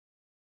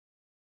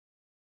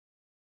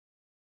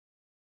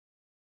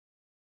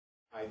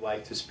I'd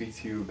like to speak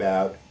to you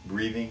about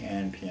breathing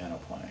and piano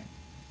playing.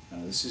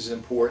 This is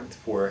important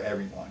for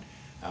everyone.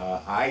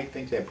 I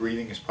think that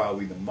breathing is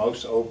probably the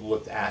most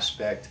overlooked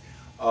aspect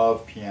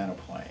of piano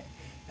playing.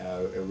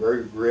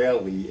 Very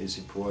rarely is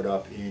it brought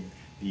up in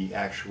the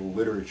actual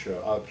literature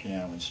of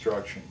piano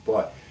instruction.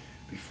 But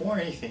before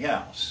anything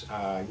else,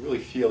 I really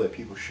feel that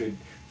people should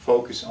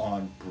focus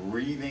on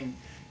breathing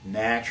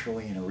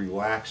naturally in a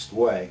relaxed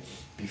way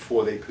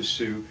before they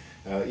pursue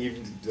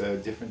even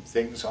different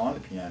things on the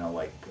piano,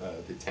 like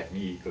the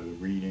technique or the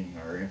reading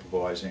or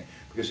improvising.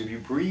 Because if you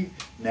breathe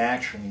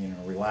naturally in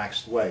a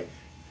relaxed way,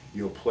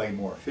 you'll play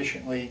more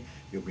efficiently,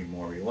 you'll be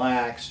more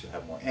relaxed, you'll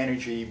have more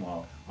energy,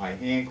 more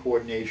eye-hand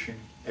coordination,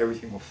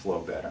 everything will flow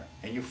better,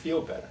 and you'll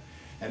feel better.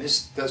 And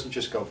this doesn't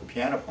just go for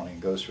piano playing,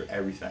 it goes for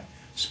everything.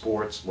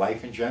 Sports,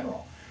 life in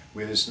general,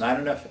 where there's not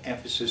enough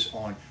emphasis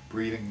on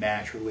breathing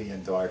naturally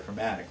and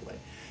diaphragmatically.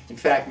 In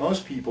fact,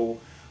 most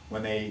people,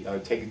 when they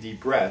take a deep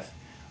breath,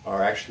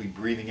 are actually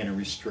breathing in a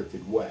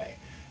restricted way.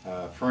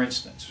 For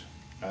instance,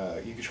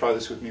 you can try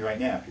this with me right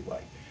now if you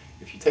like.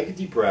 If you take a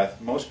deep breath,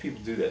 most people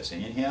do this.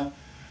 They inhale,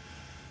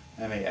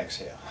 and they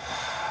exhale.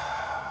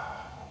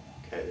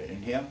 Okay, they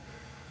inhale.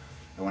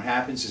 And what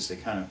happens is they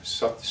kind of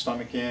suck the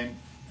stomach in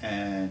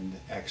and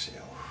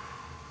exhale.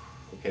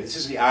 Okay, this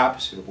is the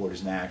opposite of what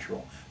is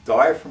natural.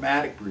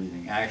 Diaphragmatic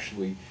breathing,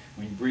 actually,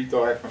 when you breathe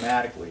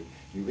diaphragmatically,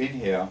 you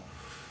inhale,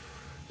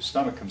 the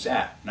stomach comes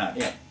out, not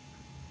in.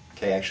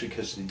 Okay, actually,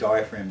 because the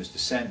diaphragm is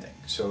descending.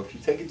 So if you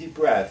take a deep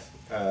breath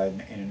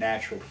in a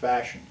natural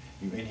fashion,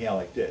 you inhale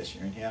like this.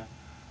 You inhale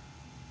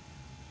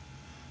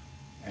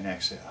and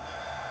exhale.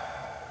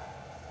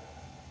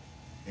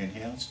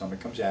 Inhale, stomach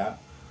comes out.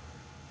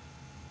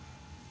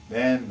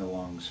 Then the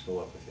lungs fill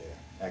up with air.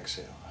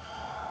 Exhale.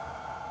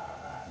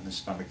 And the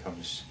stomach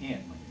comes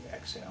in when you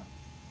exhale.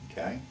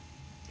 Okay?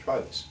 Try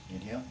this.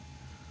 Inhale.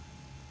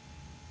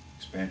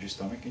 Expand your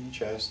stomach and your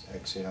chest.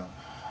 Exhale.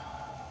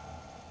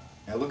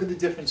 Now look at the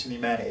difference in the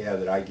amount of air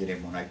that I get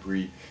in when I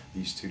breathe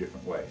these two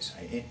different ways.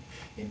 I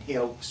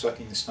inhale,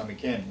 sucking the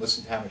stomach in.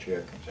 Listen to how much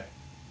air comes in.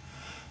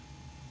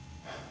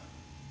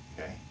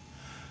 Okay?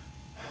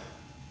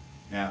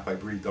 Now if I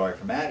breathe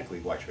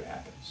diaphragmatically, watch what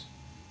happens.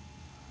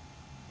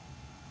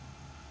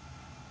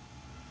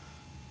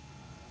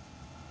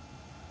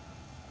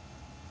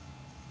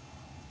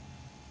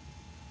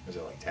 Is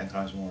it like 10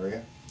 times more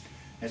air?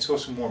 And it's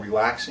also more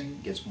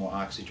relaxing, gets more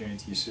oxygen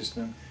into your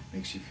system,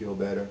 makes you feel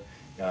better,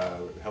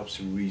 helps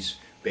to release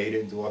beta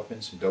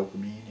endorphins and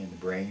dopamine in the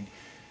brain,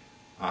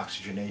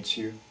 oxygenates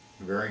you,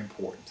 very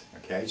important.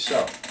 Okay,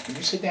 so when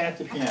you sit down at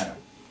the piano,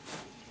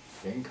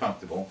 getting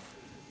comfortable,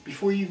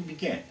 before you even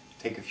begin,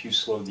 take a few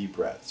slow deep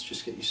breaths.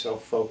 Just get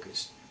yourself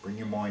focused. Bring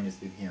your mind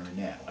into the here and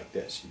now, like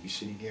this. You'll be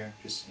sitting here,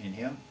 just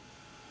inhale,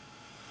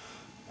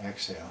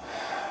 exhale,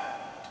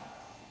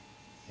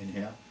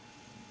 inhale,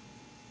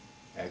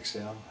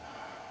 exhale,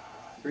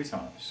 3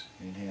 times.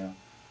 Inhale,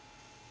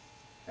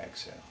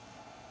 exhale.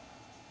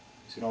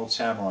 It's an old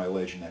samurai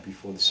legend that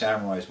before the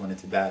samurais went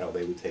into battle,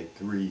 they would take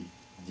 3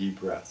 deep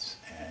breaths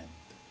and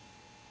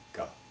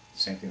go.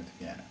 Same thing with the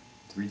piano.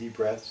 3 deep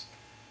breaths,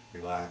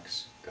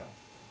 relax, go.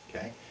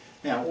 Okay?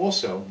 Now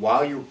also,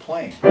 while you're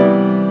playing, be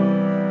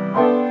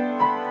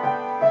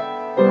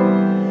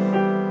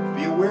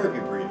aware of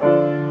your breathing.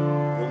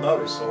 You'll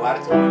notice a lot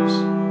of times,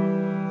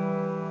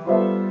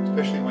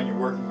 especially when you're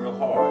working real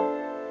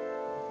hard,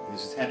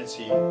 there's a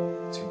tendency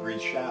to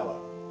breathe shallow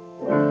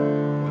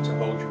or to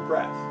hold your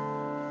breath.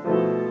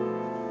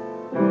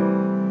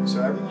 So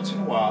every once in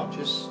a while,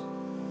 just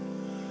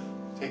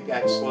take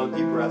that slow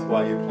deep breath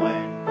while you're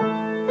playing.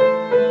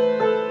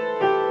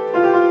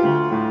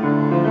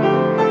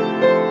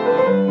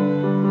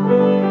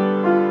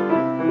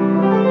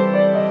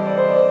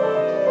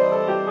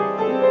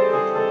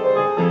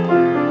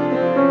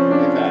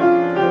 Like that.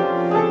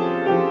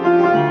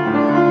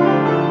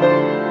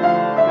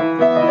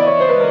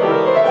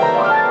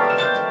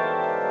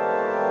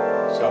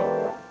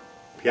 So,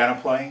 piano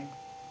playing,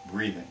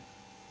 breathing.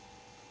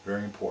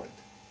 Very important.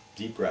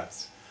 Deep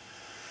breaths.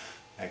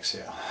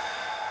 Exhale.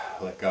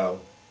 Let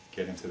go.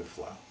 Get into the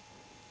flow.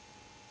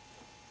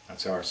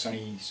 That's our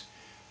Sonny's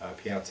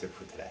piano tip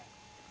for today.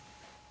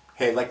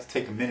 Hey, I'd like to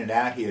take a minute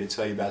out here to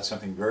tell you about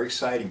something very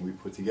exciting we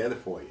put together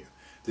for you.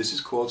 This is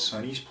called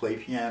Sonny's Play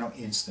Piano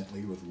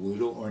Instantly with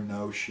little or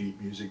no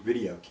sheet music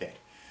video kit.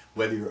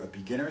 Whether you're a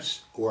beginner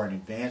or an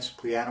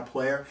advanced piano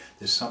player,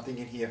 there's something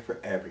in here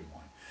for everyone.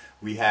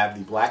 We have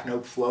the Black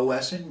Note Flow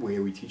lesson,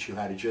 where we teach you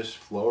how to just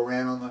flow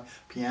around on the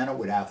piano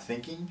without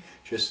thinking,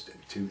 just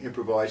to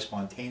improvise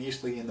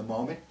spontaneously in the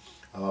moment.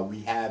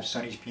 We have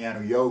Sonny's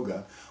Piano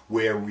Yoga,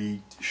 where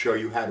we show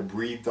you how to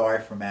breathe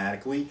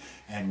diaphragmatically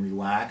and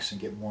relax and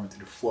get more into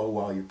the flow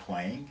while you're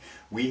playing.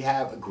 We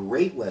have a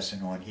great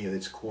lesson on here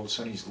that's called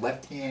Sonny's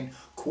Left Hand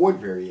Chord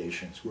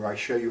Variations, where I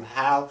show you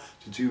how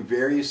to do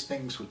various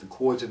things with the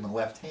chords in the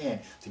left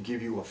hand to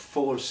give you a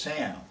fuller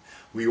sound.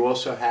 We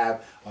also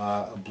have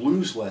a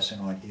blues lesson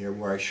on here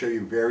where I show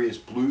you various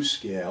blues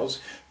scales.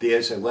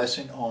 There's a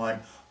lesson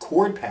on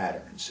chord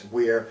patterns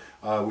where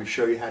we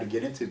show you how to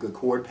get into the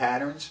chord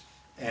patterns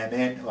and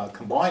then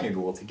combine it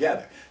all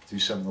together. Do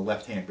some of the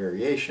left-hand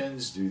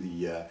variations, do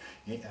the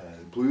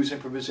blues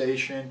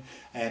improvisation,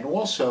 and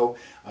also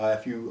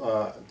if you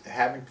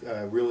haven't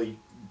really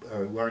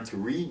learned to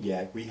read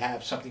yet, we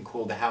have something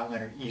called the Hal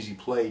Leonard Easy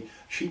Play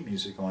sheet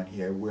music on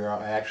here, where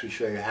I actually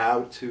show you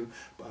how to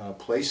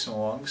play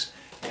songs,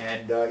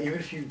 and even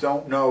if you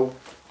don't know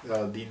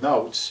the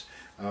notes,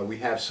 we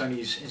have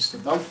Sonny's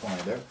Instant Note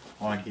Finder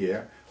on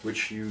here,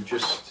 which you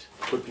just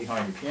put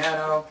behind your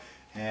piano,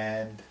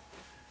 and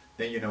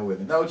then you know where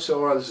the notes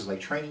are. This is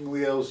like training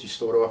wheels. You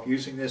start off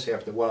using this.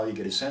 After a while, you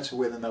get a sense of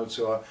where the notes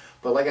are.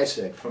 But like I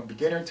said, from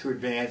beginner to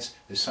advanced,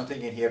 there's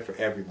something in here for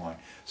everyone.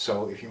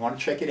 So if you want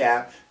to check it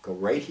out, go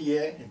right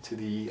here into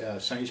the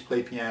Sonny's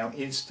Play Piano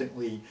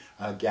Instantly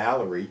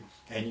gallery,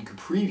 and you can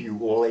preview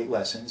all 8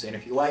 lessons. And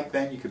if you like,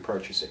 then you can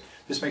purchase it.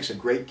 This makes a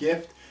great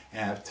gift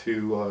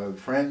to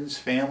friends,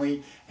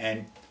 family,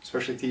 and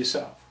especially to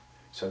yourself.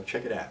 So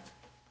check it out.